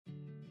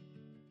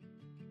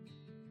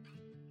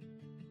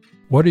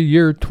What a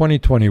year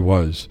 2020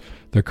 was.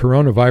 The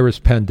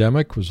coronavirus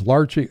pandemic was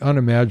largely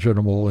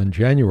unimaginable in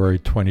January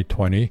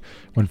 2020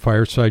 when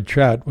Fireside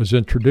Chat was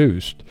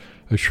introduced.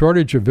 A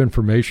shortage of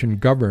information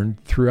governed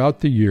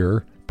throughout the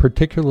year,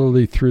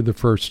 particularly through the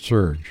first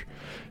surge.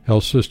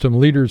 Health system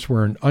leaders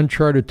were in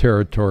uncharted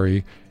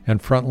territory,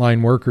 and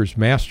frontline workers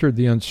mastered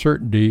the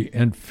uncertainty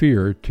and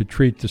fear to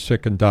treat the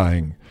sick and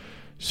dying.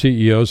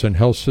 CEOs and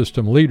health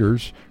system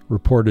leaders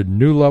reported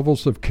new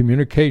levels of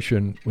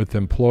communication with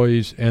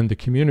employees and the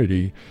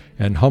community,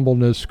 and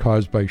humbleness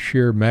caused by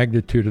sheer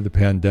magnitude of the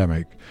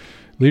pandemic.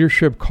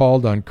 Leadership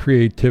called on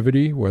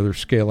creativity, whether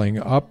scaling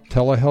up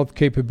telehealth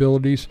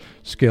capabilities,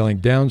 scaling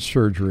down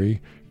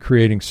surgery,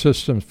 creating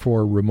systems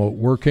for remote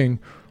working,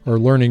 or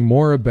learning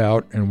more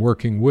about and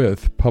working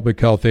with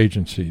public health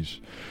agencies.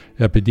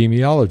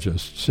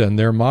 Epidemiologists and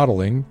their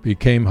modeling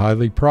became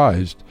highly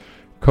prized.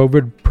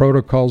 COVID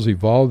protocols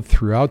evolved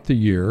throughout the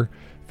year.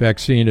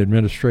 Vaccine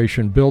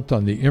administration built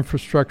on the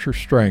infrastructure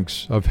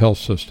strengths of health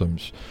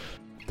systems.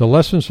 The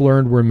lessons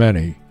learned were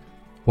many.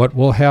 What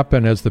will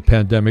happen as the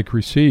pandemic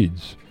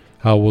recedes?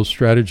 How will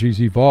strategies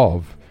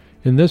evolve?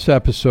 In this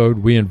episode,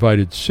 we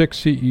invited 6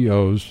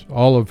 CEOs,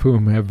 all of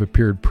whom have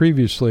appeared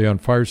previously on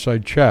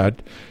Fireside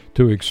Chat,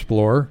 to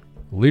explore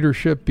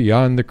leadership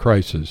beyond the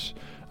crisis.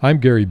 I'm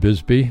Gary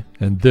Bisbee,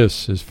 and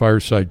this is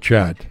Fireside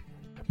Chat.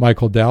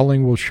 Michael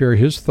Dowling will share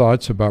his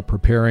thoughts about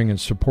preparing and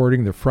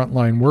supporting the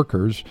frontline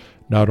workers,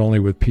 not only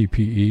with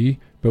PPE,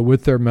 but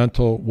with their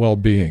mental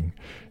well-being.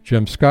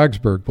 Jim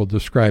Skogsbergh will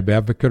describe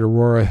Advocate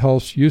Aurora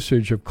Health's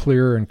usage of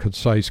clear and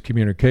concise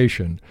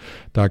communication.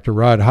 Dr.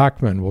 Rod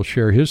Hochman will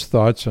share his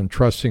thoughts on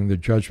trusting the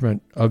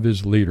judgment of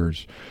his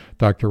leaders.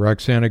 Dr.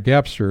 Roxanna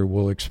Gapstur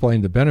will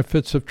explain the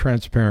benefits of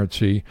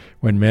transparency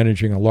when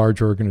managing a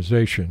large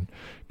organization.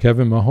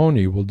 Kevin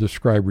Mahoney will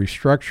describe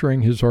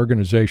restructuring his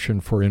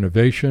organization for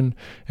innovation,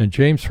 and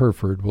James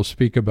Hereford will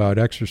speak about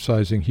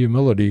exercising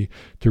humility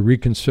to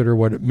reconsider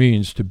what it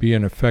means to be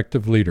an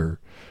effective leader.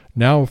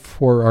 Now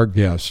for our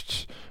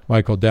guests.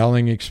 Michael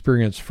Dowling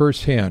experienced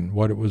firsthand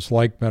what it was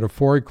like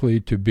metaphorically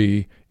to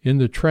be in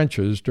the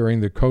trenches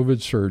during the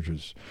COVID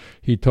surges.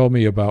 He told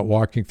me about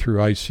walking through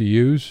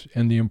ICUs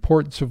and the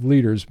importance of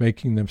leaders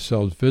making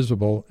themselves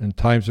visible in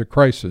times of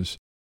crisis.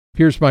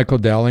 Here's Michael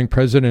Dowling,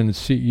 President and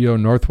CEO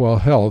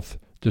Northwell Health,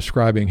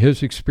 describing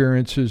his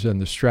experiences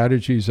and the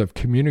strategies of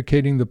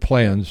communicating the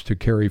plans to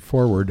carry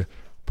forward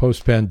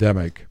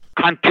post-pandemic.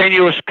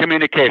 Continuous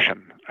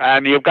communication.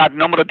 And you've got a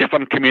number of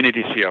different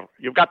communities here.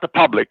 You've got the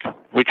public,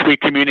 which we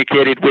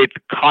communicated with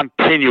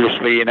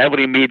continuously in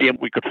every medium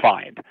we could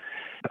find.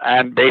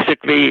 And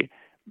basically,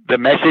 the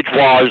message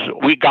was,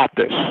 we got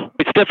this.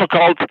 It's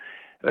difficult.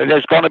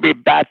 There's going to be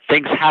bad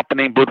things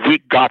happening, but we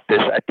got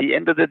this. At the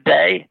end of the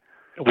day,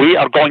 we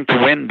are going to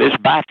win this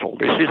battle.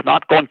 This is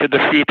not going to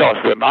defeat us.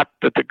 We're not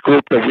the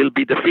group that will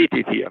be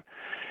defeated here.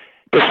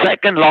 The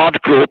second large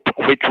group,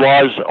 which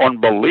was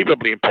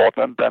unbelievably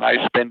important, and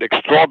I spent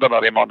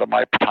extraordinary amount of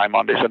my time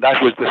on this, and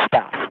that was the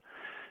staff.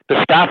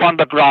 The staff on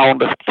the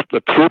ground,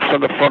 the troops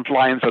on the front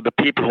lines are the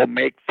people who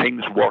make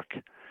things work.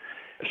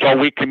 So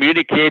we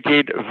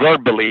communicated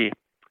verbally,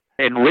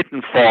 in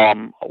written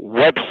form,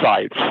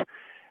 websites.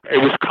 It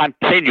was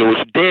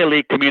continuous,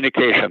 daily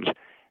communications.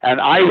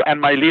 And I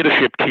and my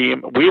leadership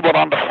team, we were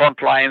on the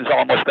front lines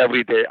almost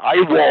every day.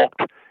 I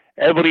walked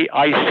every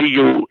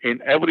ICU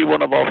in every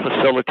one of our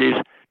facilities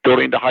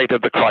during the height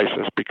of the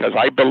crisis, because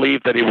I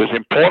believe that it was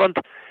important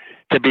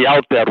to be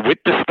out there with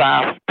the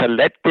staff to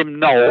let them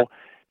know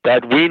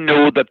that we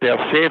knew that their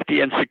safety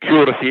and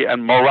security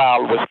and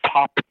morale was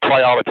top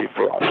priority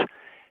for us.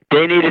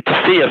 They needed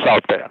to see us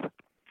out there.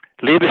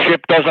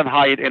 Leadership doesn't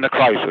hide in a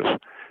crisis.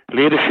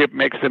 Leadership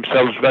makes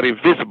themselves very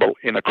visible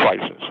in a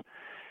crisis.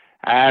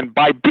 And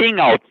by being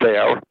out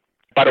there,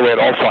 by the way, it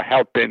also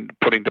helped in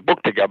putting the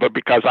book together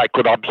because I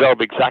could observe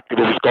exactly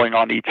what was going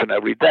on each and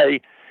every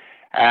day.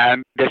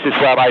 And this is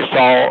where I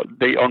saw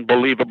the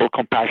unbelievable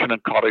compassion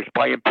and courage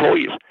by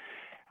employees.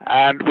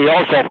 And we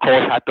also, of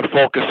course, had to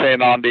focus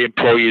in on the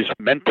employees'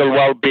 mental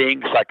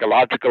well-being,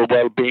 psychological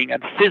well-being,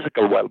 and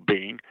physical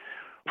well-being,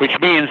 which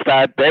means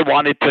that they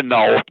wanted to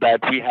know that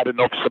we had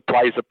enough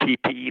supplies of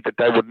PPE that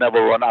they would never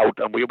run out,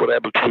 and we were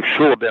able to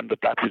assure them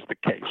that that was the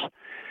case.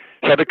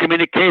 So the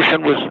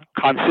communication was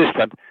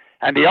consistent.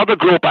 And the other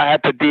group I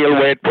had to deal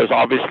with was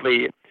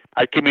obviously,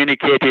 I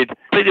communicated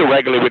pretty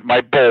regularly with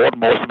my board,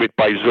 most of it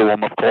by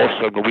Zoom, of course,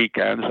 on the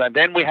weekends. And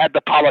then we had the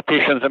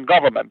politicians and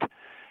government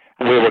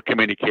we were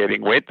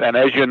communicating with. And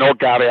as you know,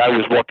 Gary, I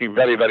was working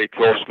very, very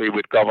closely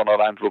with Governor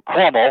Andrew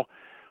Cuomo,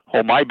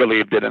 whom I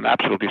believe did an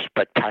absolutely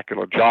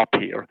spectacular job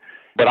here.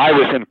 But I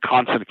was in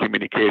constant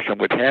communication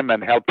with him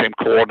and helped him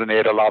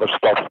coordinate a lot of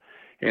stuff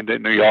in the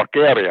New York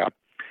area.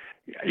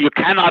 You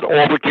cannot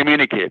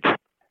over-communicate.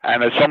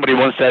 And as somebody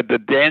once said, the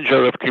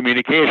danger of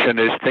communication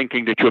is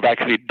thinking that you've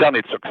actually done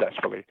it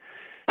successfully.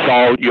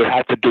 So you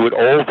have to do it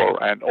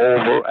over and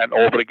over and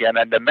over again.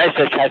 And the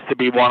message has to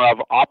be one of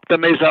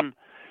optimism,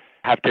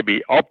 have to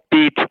be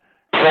upbeat,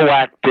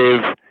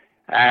 proactive,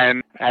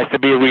 and has to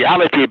be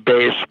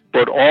reality-based,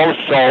 but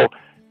also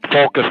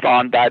focused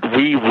on that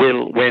we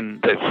will win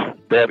this.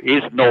 There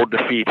is no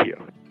defeat here.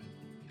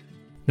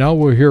 Now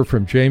we'll hear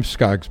from James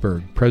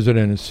Skogsbergh,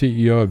 President and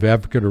CEO of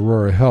Advocate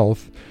Aurora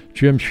Health.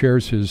 Jim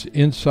shares his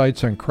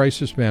insights on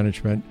crisis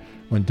management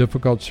when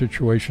difficult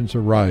situations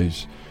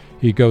arise.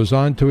 He goes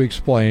on to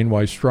explain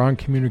why strong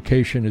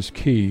communication is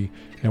key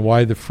and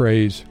why the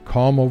phrase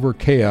calm over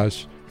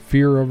chaos,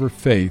 fear over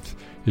faith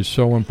is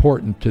so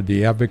important to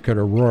the Advocate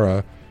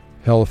Aurora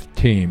Health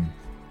team.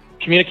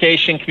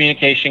 Communication,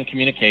 communication,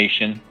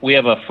 communication. We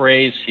have a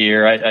phrase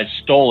here. I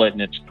stole it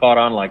and it's caught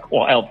on like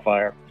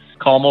wildfire.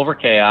 Calm over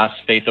chaos,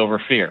 faith over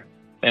fear.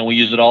 And we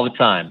use it all the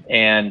time.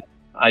 And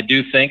I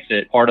do think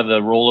that part of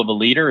the role of a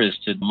leader is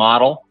to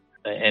model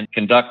and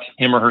conduct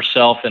him or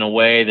herself in a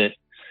way that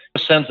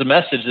sends the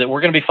message that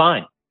we're going to be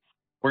fine.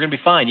 We're going to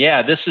be fine.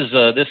 Yeah, this is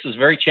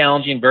very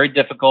challenging, very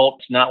difficult.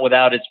 It's not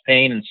without its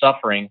pain and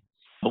suffering,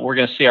 but we're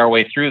going to see our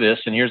way through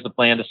this. And here's the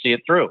plan to see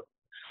it through.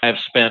 I have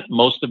spent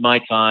most of my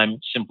time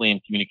simply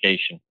in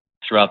communication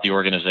throughout the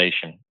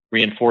organization,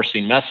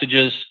 reinforcing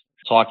messages,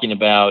 talking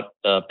about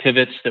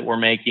pivots that we're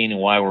making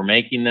and why we're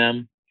making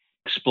them,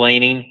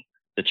 explaining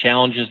the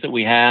challenges that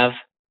we have.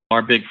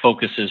 Our big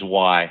focus is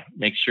why.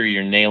 Make sure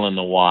you're nailing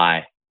the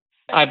why.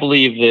 I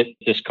believe that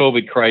this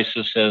COVID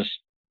crisis has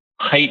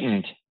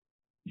heightened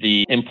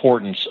the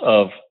importance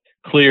of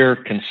clear,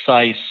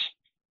 concise,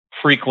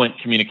 frequent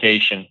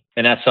communication.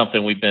 And that's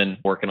something we've been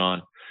working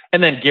on.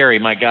 And then Gary,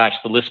 my gosh,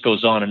 the list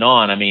goes on and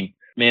on. I mean,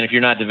 man, if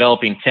you're not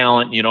developing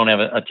talent, you don't have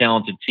a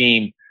talented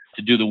team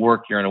to do the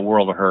work, you're in a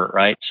world of hurt,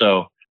 right?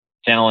 So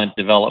talent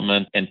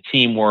development and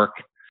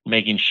teamwork,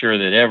 making sure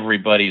that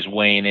everybody's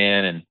weighing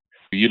in and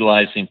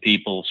utilizing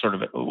people sort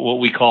of what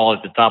we call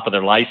at the top of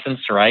their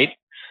license, right?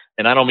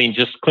 And I don't mean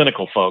just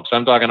clinical folks.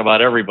 I'm talking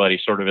about everybody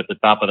sort of at the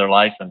top of their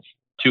license.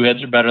 2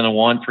 heads are better than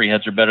 1, 3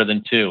 heads are better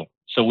than 2.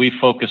 So we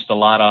focused a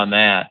lot on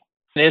that.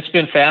 And it's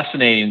been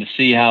fascinating to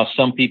see how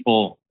some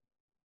people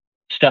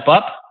step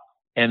up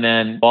and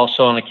then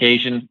also on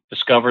occasion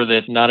discover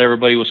that not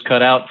everybody was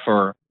cut out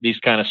for these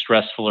kind of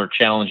stressful or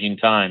challenging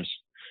times.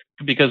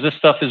 Because this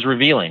stuff is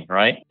revealing,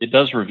 right? It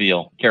does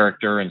reveal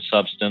character and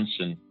substance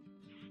and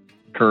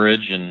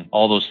courage and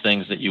all those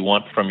things that you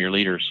want from your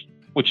leaders,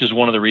 which is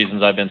one of the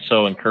reasons I've been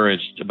so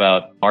encouraged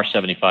about our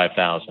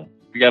 75,000.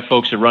 We got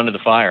folks that run to the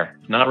fire,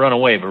 not run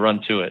away, but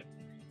run to it.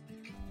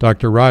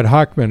 Dr. Rod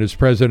Hochman is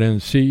President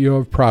and CEO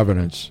of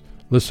Providence.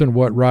 Listen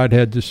what Rod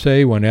had to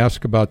say when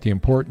asked about the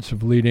importance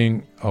of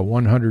leading a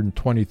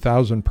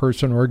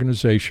 120,000-person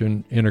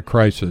organization in a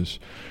crisis.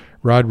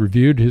 Rod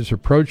reviewed his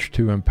approach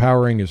to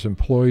empowering his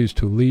employees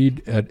to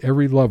lead at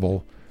every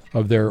level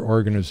of their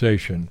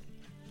organization.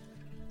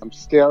 I'm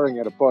staring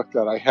at a book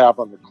that I have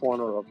on the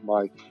corner of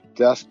my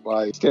desk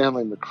by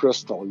Stanley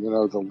McChrystal,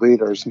 The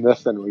Leader's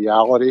Myth and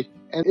Reality.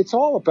 And it's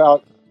all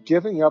about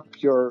giving up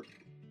your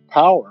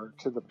power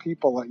to the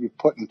people that you've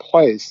put in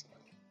place,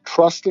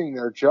 trusting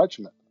their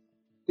judgment.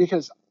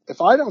 Because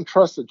if I don't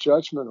trust the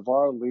judgment of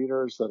our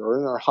leaders that are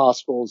in our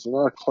hospitals, in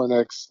our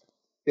clinics,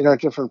 in our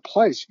different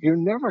place, you're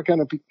never going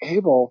to be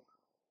able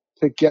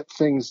to get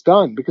things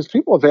done. Because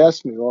people have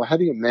asked me, well, how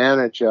do you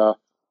manage a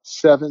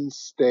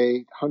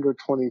 7-state,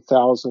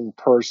 120,000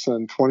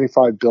 person,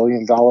 $25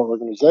 billion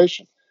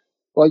organization?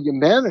 Well, you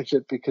manage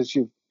it because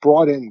you've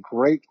brought in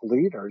great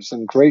leaders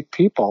and great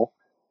people.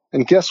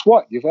 And guess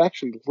what? You've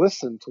actually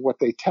listened to what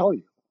they tell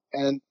you.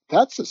 And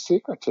that's the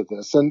secret to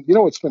this. And,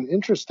 it's been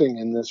interesting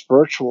in this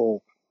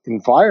virtual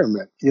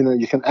environment.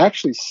 You can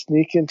actually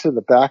sneak into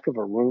the back of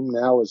a room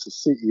now as a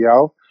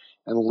CEO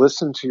and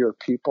listen to your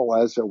people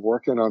as they're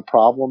working on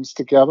problems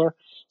together.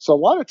 So a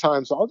lot of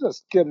times I'll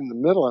just get in the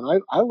middle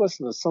and I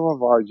listen to some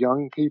of our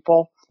young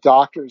people,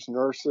 doctors,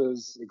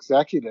 nurses,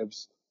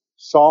 executives,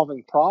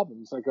 solving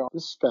problems. I go,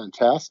 this is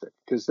fantastic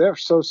because they're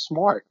so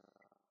smart.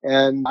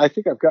 And I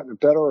think I've gotten a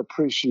better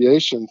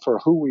appreciation for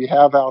who we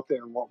have out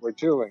there and what we're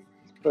doing.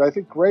 But I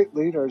think great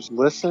leaders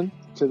listen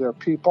to their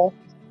people,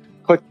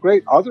 put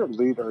great other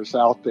leaders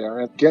out there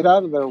and get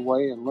out of their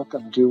way and let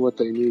them do what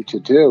they need to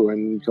do,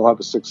 and you'll have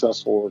a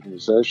successful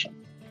organization.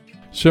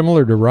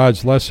 Similar to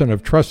Rod's lesson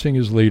of trusting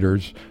his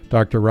leaders,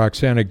 Dr.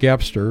 Roxanna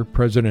Gapstur,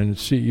 President and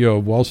CEO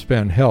of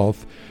WellSpan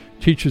Health,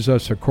 teaches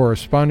us a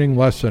corresponding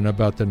lesson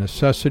about the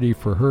necessity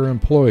for her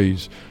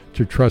employees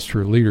to trust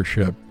her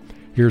leadership.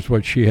 Here's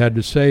what she had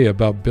to say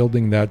about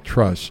building that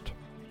trust.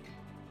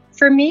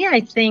 For me, I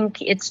think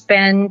it's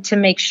been to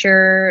make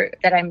sure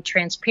that I'm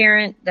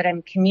transparent, that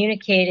I'm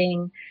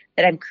communicating,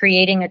 that I'm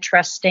creating a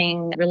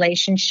trusting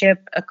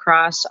relationship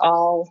across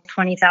all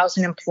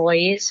 20,000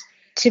 employees,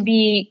 to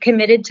be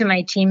committed to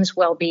my team's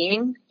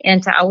well-being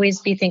and to always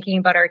be thinking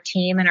about our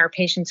team and our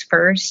patients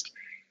first,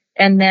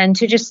 and then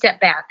to just step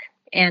back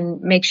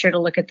and make sure to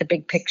look at the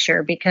big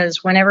picture,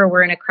 because whenever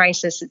we're in a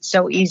crisis, it's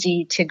so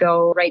easy to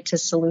go right to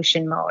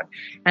solution mode.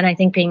 And I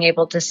think being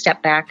able to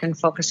step back and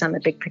focus on the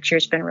big picture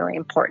has been really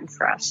important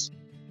for us.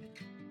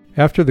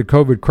 After the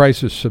COVID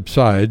crisis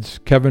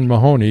subsides, Kevin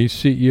Mahoney,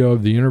 CEO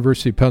of the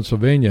University of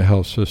Pennsylvania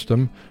Health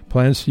System,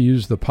 plans to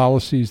use the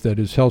policies that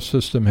his health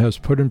system has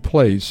put in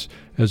place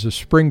as a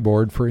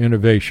springboard for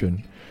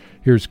innovation.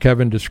 Here's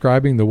Kevin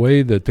describing the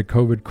way that the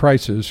COVID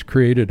crisis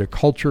created a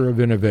culture of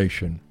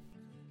innovation.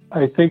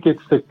 I think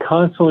it's to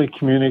constantly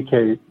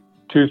communicate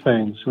two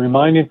things: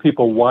 reminding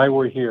people why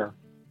we're here,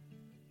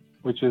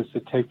 which is to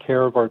take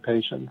care of our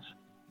patients.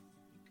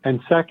 And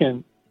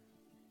second,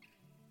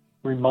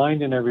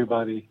 reminding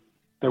everybody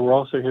that we're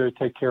also here to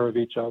take care of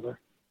each other.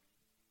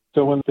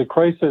 So when the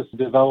crisis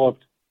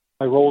developed,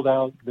 I rolled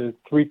out the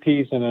 3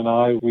 Ps and an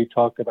I we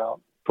talked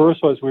about.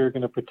 First was we were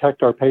going to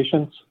protect our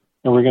patients,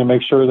 and we're going to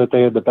make sure that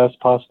they had the best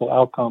possible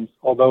outcomes,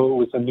 although it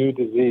was a new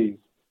disease.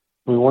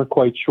 We weren't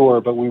quite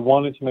sure, but we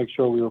wanted to make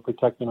sure we were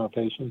protecting our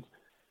patients.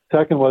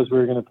 Second was we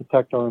were going to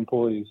protect our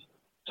employees.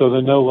 So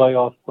the no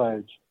layoff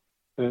pledge,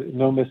 the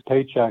no missed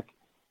paycheck,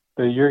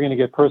 that you're going to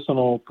get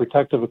personal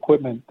protective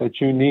equipment that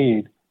you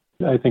need,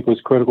 I think was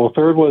critical.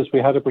 Third was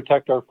we had to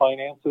protect our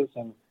finances,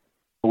 and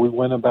we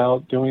went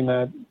about doing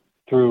that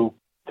through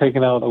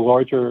taking out a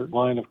larger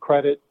line of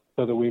credit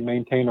so that we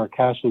maintain our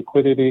cash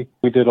liquidity.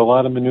 We did a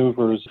lot of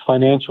maneuvers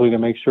financially to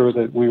make sure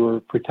that we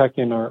were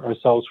protecting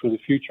ourselves for the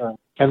future.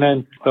 And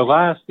then the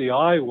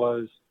I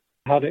was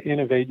how to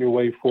innovate your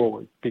way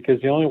forward,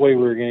 because the only way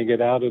we were going to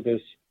get out of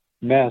this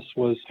mess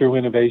was through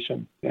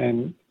innovation.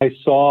 And I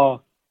saw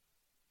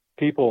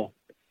people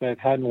that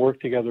hadn't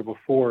worked together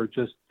before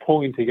just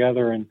pulling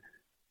together, and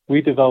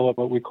we developed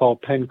what we call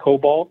Penn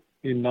Cobalt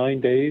in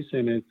 9 days,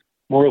 and it's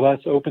more or less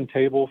open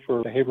table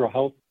for behavioral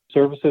health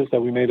services that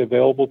we made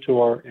available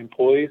to our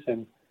employees,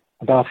 and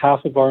about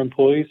half of our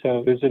employees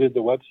have visited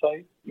the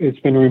website. It's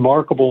been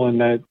remarkable in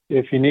that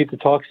if you need to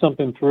talk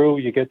something through,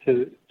 you get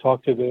to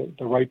talk to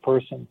the right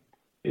person.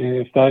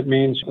 If that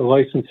means a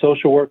licensed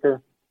social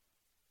worker,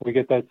 we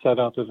get that set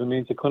up. If it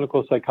means a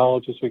clinical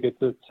psychologist, we get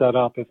that set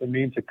up. If it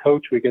means a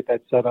coach, we get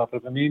that set up.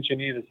 If it means you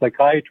need a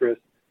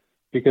psychiatrist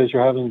because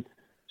you're having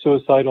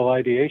suicidal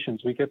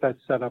ideations, we get that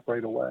set up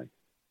right away.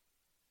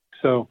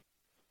 So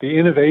the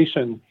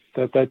innovation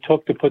that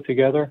took to put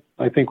together,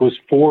 I think, was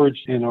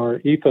forged in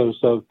our ethos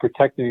of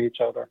protecting each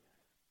other.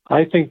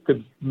 I think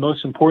the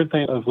most important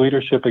thing of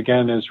leadership,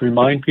 again, is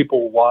remind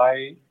people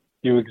why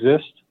you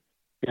exist.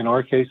 In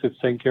our case, it's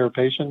taking care of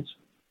patients,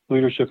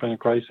 leadership in a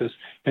crisis.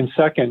 And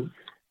second,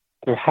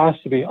 there has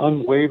to be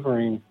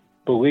unwavering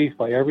belief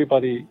by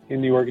everybody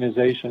in the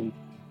organization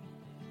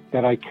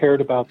that I cared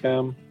about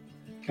them,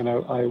 and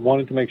I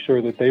wanted to make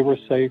sure that they were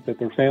safe, that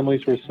their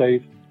families were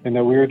safe, and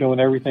that we were doing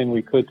everything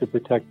we could to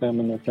protect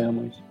them and their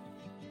families.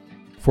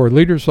 For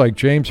leaders like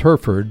James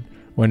Hereford,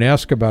 when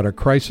asked about a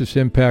crisis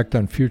impact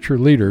on future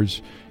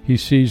leaders, he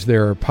sees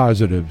there are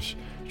positives.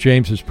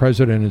 James is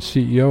president and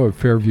CEO of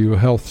Fairview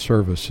Health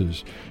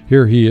Services.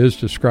 Here he is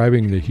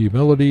describing the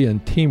humility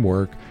and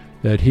teamwork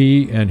that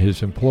he and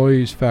his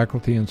employees,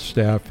 faculty, and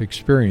staff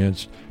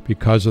experienced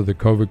because of the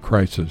COVID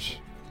crisis.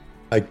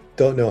 I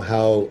don't know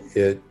how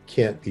it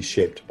can't be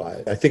shaped by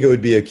it. I think it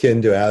would be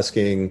akin to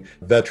asking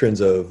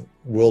veterans of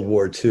World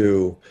War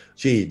II,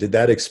 gee, did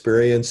that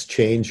experience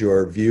change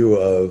your view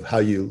of how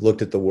you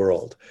looked at the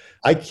world?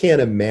 I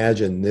can't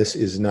imagine this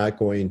is not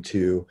going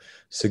to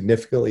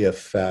significantly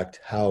affect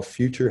how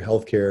future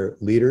healthcare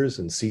leaders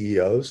and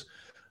CEOs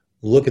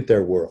look at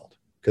their world,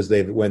 because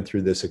they've went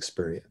through this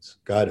experience.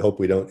 God hope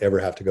we don't ever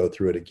have to go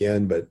through it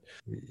again, but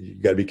you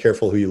got to be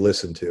careful who you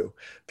listen to.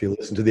 If you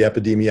listen to the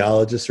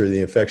epidemiologists or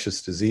the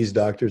infectious disease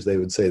doctors, they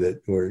would say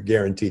that we're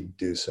guaranteed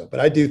to do so.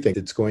 But I do think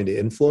it's going to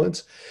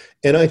influence,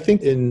 and I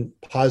think in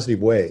positive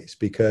ways,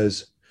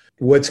 because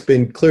what's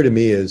been clear to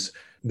me is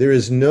there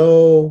is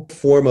no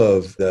form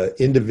of the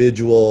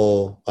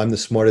individual, I'm the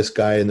smartest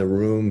guy in the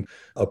room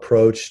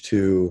approach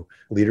to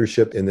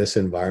leadership in this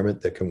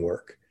environment that can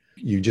work.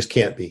 You just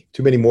can't be.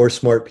 Too many more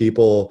smart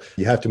people.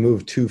 You have to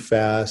move too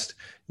fast.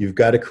 You've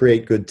got to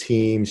create good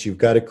teams. You've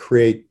got to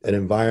create an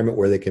environment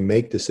where they can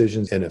make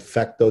decisions and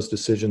affect those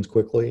decisions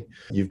quickly.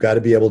 You've got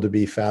to be able to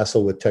be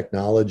facile with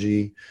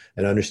technology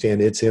and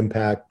understand its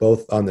impact,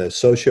 both on the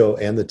socio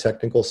and the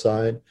technical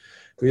side.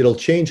 It'll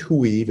change who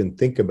we even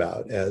think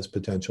about as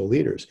potential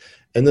leaders.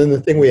 And then the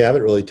thing we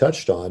haven't really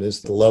touched on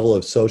is the level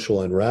of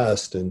social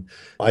unrest. And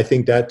I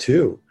think that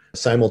too,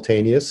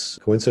 simultaneous,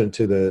 coincident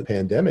to the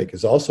pandemic,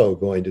 is also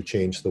going to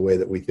change the way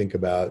that we think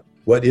about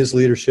what is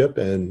leadership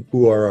and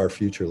who are our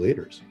future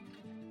leaders.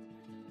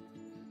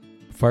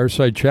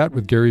 Fireside Chat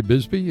with Gary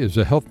Bisbee is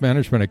a Health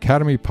Management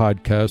Academy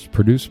podcast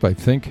produced by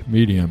Think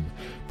Medium.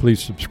 Please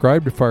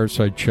subscribe to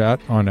Fireside Chat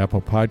on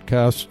Apple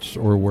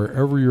Podcasts or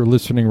wherever you're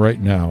listening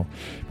right now.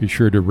 Be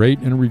sure to rate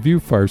and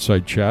review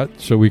Fireside Chat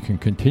so we can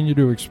continue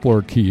to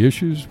explore key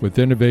issues with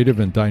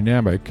innovative and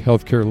dynamic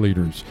healthcare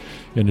leaders.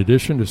 In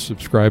addition to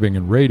subscribing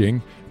and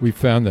rating, we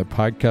found that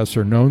podcasts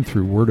are known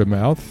through word of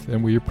mouth,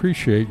 and we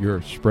appreciate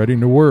your spreading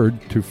the word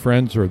to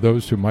friends or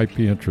those who might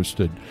be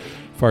interested.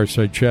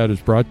 Fireside Chat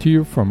is brought to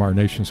you from our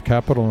nation's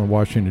capital in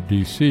Washington,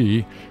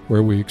 D.C.,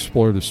 where we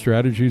explore the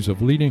strategies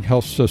of leading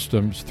health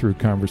systems through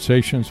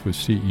conversations with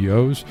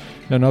CEOs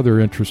and other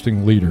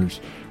interesting leaders.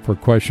 For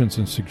questions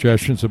and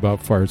suggestions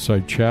about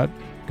Fireside Chat,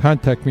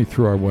 contact me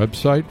through our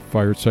website,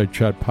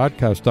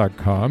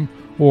 firesidechatpodcast.com,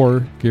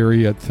 or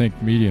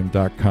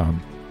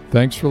Gary@thinkmedium.com.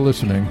 Thanks for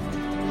listening.